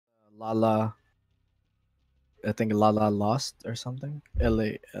Lala. I think Lala Lost or something. LA.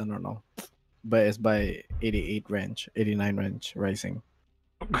 I don't know. But it's by 88ranch, 89ranch Rising.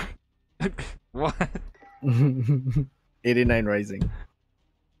 What? 89rising.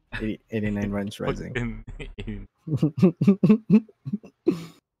 89ranch Rising.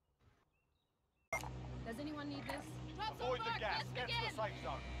 Does anyone need this? Avoid the gas. Get to the safe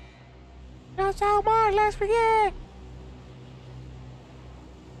zone. That's how much. Let's begin.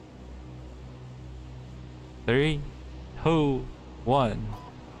 3, 2, 1.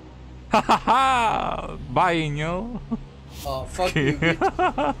 Ha ha ha! Bye, Ainiel. Oh, fuck you,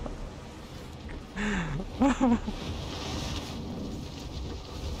 bitch.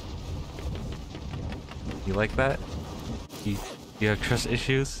 You like that? You have trust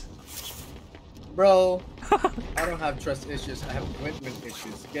issues? Bro, I don't have trust issues. I have commitment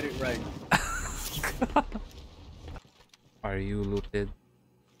issues. Get it right. Are you looted?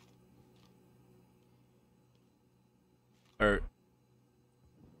 Or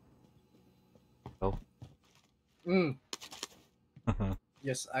oh.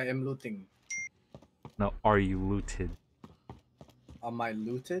 Yes, I am looting. No, are you looted? Am I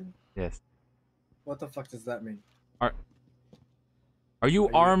looted? Yes. What the fuck does that mean? Are you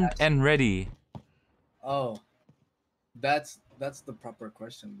armed and ready? Oh, that's the proper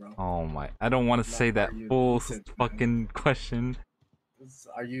question, bro. Oh my! I don't want to say that full fucking question.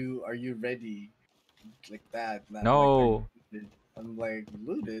 Are you ready? Like that? No. Like, I'm like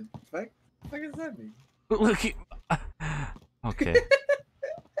looted. Fuck does that mean? Look. Okay.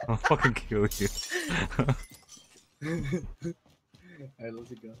 I'll fucking kill you. Alright,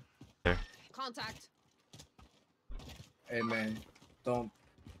 let's go. There. Contact. Hey man, don't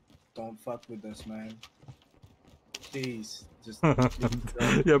fuck with us, man. Please, just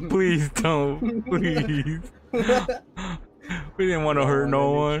yeah, please don't, please. We didn't want to hurt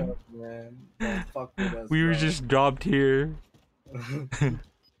no one. Man. Don't fuck with us. We were just dropped here.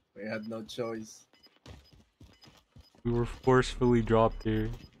 We had no choice. We were forcefully dropped here.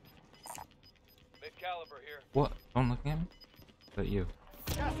 Mid-caliber here. What? Don't look at me. But you.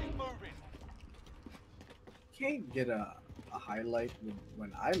 Gas is moving. Can't get a highlight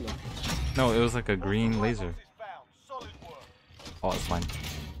when I look at you. No, it was like a green laser. Is found. Solid work. Oh, it's fine.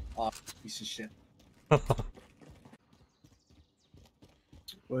 Oh, piece of shit.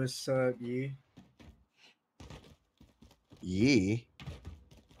 What's up, Yee? Yee?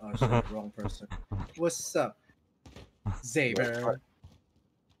 Oh shit, wrong person. What's up, Xavier?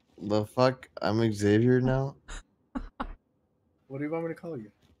 The fuck? I'm Xavier now? What do you want me to call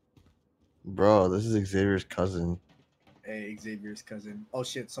you? Bro, this is Xavier's cousin. Hey, Xavier's cousin. Oh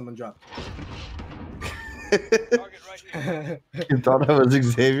shit, someone dropped. Target right here. You thought I was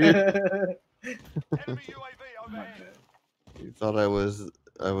Xavier? Enemy UAV overhead. You thought I was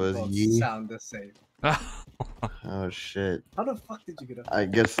Both Yee? sound the same. Oh shit. How the fuck did you get up? I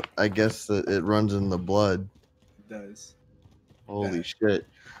guess that it runs in the blood. It does. Holy Yeah. shit.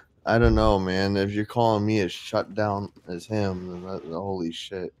 I don't know, man. If you're calling me as shut down as him, then holy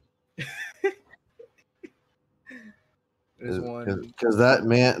shit. There's one. Because that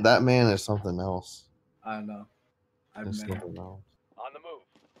man is something else. I know. I've It's met him. something else. On the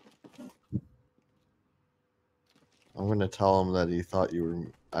move. I'm gonna tell him that he thought you were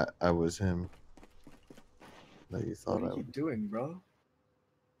I was him. That you thought What are you doing, bro?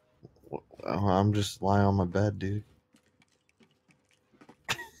 I'm just lying on my bed, dude.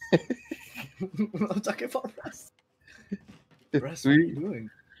 I'm talking about Russ. Russ, Who what are you- you doing?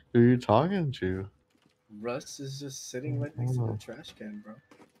 Who are you talking to? Russ is just sitting right next to the trash can, bro.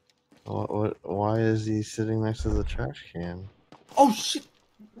 What? Why is he sitting next to the trash can? Oh shit!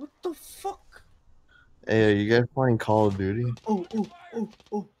 What the fuck? Hey, are you guys playing Call of Duty? Oh.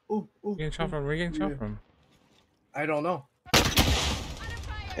 Where you getting shot from? Where you getting shot from? I don't know.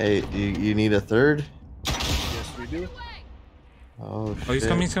 Hey, you need a third? Yes, we do. Oh shit! Oh, he's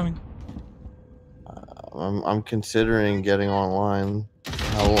coming, he's coming. I'm considering getting online.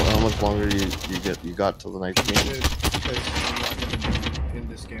 How much longer you got till the next game? Because I'm not gonna be in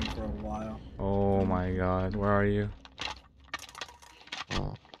this game for a while. Oh my god, where are you?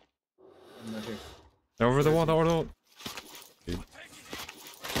 Oh. I'm not here. They're over the wall, they're over the wall. Dude.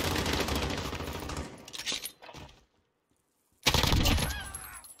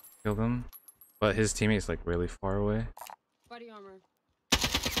 Killed him. But his teammate's like really far away. Body armor.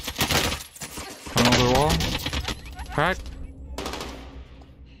 Coming over the wall. Crack.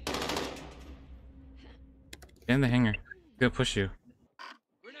 Get in the hangar. He's gonna push you.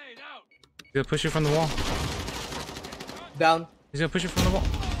 He's gonna push you from the wall. Down. He's gonna push you from the wall.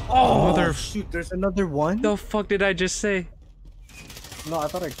 Oh, Mother shoot, there's another one? the fuck did I just say? No, I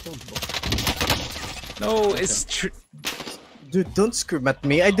thought I killed both. No, it's Dude, don't scream at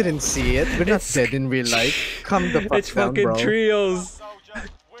me. I didn't see it. We're not It's- dead in real life. Calm the fuck it's down, fucking bro. trios. Soldier,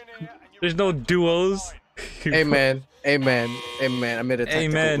 win here and you There's no duos. Amen. Amen. Amen. I made a tactical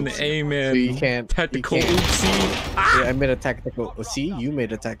Amen. oopsie. Amen. So you can't. Tactical you can't. oopsie. Yeah, I made a tactical. Oh, see, you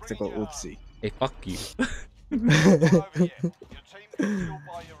made a tactical oopsie. Hey, fuck you. over here. Your team needs fuel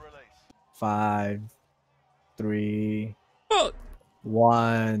by your release. 5, 3, Fuck.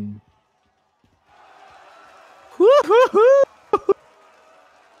 1. Woo-hoo-hoo!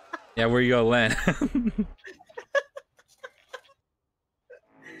 Yeah, where you gonna land?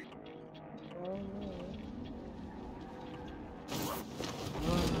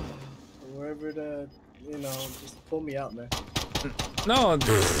 Wherever the, just pull me out, man. No, I'm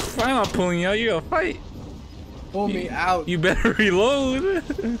not pulling you out. You gotta fight. Pull me out. You better reload.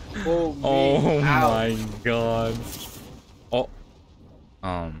 Pull me Oh out. my god. Oh.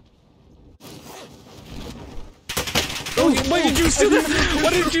 Why did you sit there? Why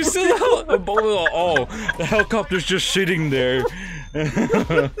did you sit out? Oh, the helicopter's just sitting there.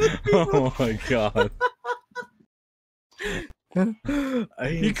 Oh my god.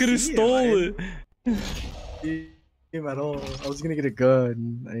 You could have stole it. Him at all. I was gonna get a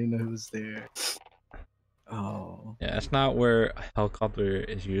gun. I didn't know he was there. Oh. Yeah, that's not where a helicopter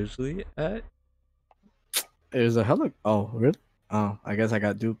is usually at. There's a heli. Oh, really? Oh, I guess I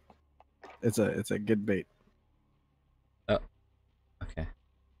got duped. It's a good bait. Okay.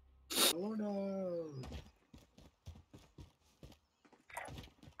 Oh no.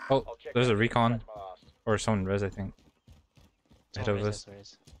 Oh, there's a recon. Or someone res, I think. Ahead of us.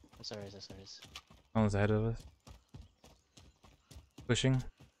 Someone's ahead of us. Pushing.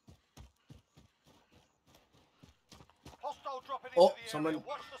 Hostile dropping Oh, into the someone- area.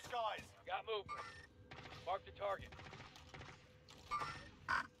 Watch the skies. Got movement. Mark the target.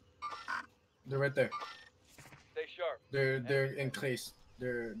 They're right there. Stay sharp. They're encased.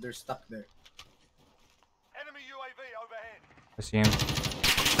 They're stuck there. Enemy UAV overhead. I see him.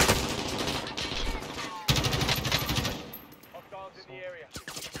 Hostiles in the area.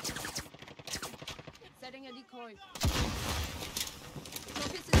 Setting a decoy.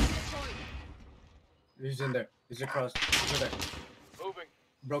 Focus is a decoy. He's in there. He's across. Over there. Moving.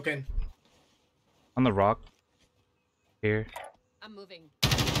 Broken. On the rock. Here. I'm moving.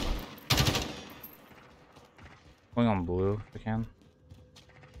 Going on blue if I can.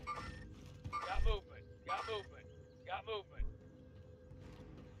 Got movement. Got movement. Got movement.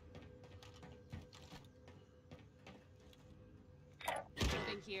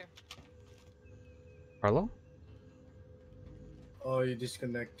 Moving here. Carlo? Oh, you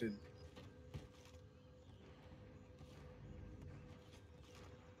disconnected.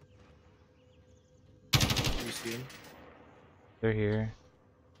 You see him? They're here.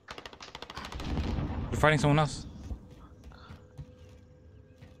 We're fighting someone else.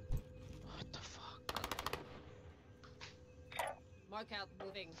 What the fuck? Mark out.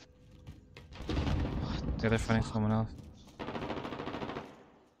 Moving. Yeah, they're fighting someone else.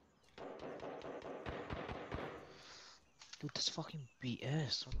 Dude, that's fucking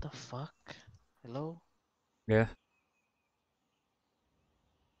BS. What the fuck? Hello? Yeah.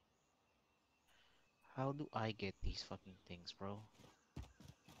 How do I get these fucking things, bro?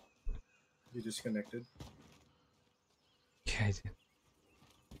 You disconnected. Yeah, I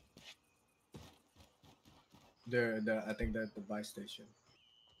did. I think they're at the buy station.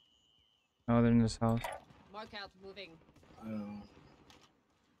 No, they're in this house. Mark out. Moving. I don't know.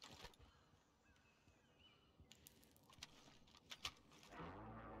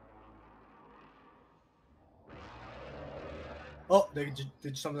 Oh,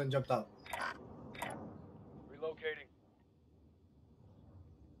 someone jumped out. Relocating.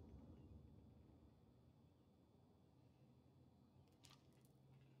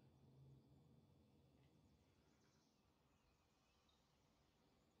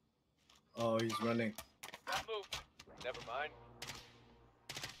 Oh, he's running. Got movement. Never mind.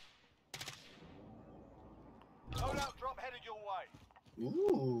 Loadout drop headed your way.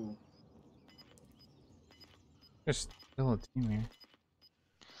 Ooh. There's still a team here.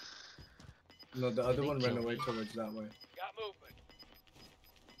 No, the other They one ran killed away me. towards that way. Got movement.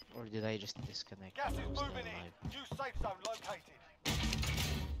 Or did I just disconnect? Gas and is I'm still moving alive? in. New safe zone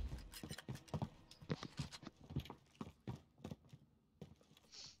located.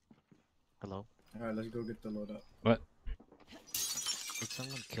 Hello? Alright, let's go get the load up. What? Did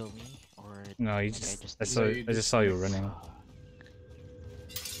someone kill me? Or No, you did just. I dis- saw. you I just saw you running.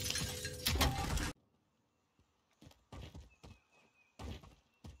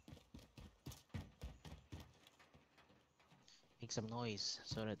 think make some noise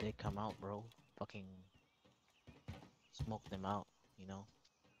so that they come out, bro. Fucking smoke them out, you know?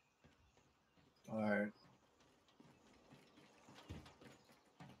 Alright.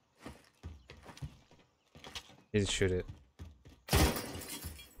 Just shoot it.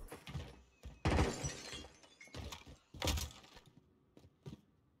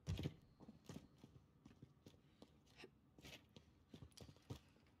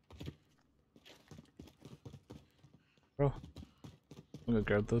 Bro, I'm gonna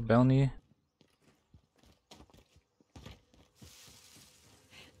grab the bounty.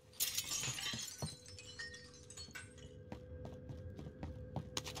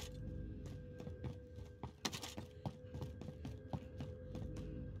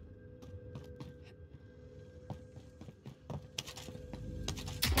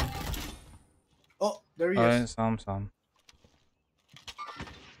 Oh, there he Alright, is. saw him.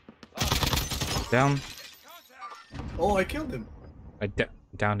 Down. Oh, I killed him. I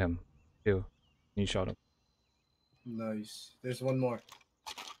downed him too. You shot him. Nice. There's one more.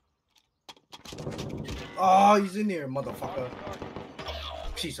 Oh, he's in here, motherfucker.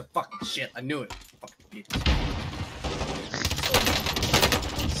 Piece of fucking shit. I knew it. Fucking bitch.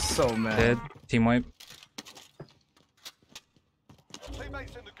 So mad. Dead. Team wipe.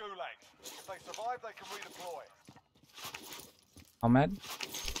 Teammates in the gulag. If they survive, they can redeploy. I'm mad.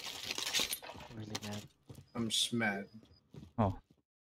 Really mad. I'm mad. Oh,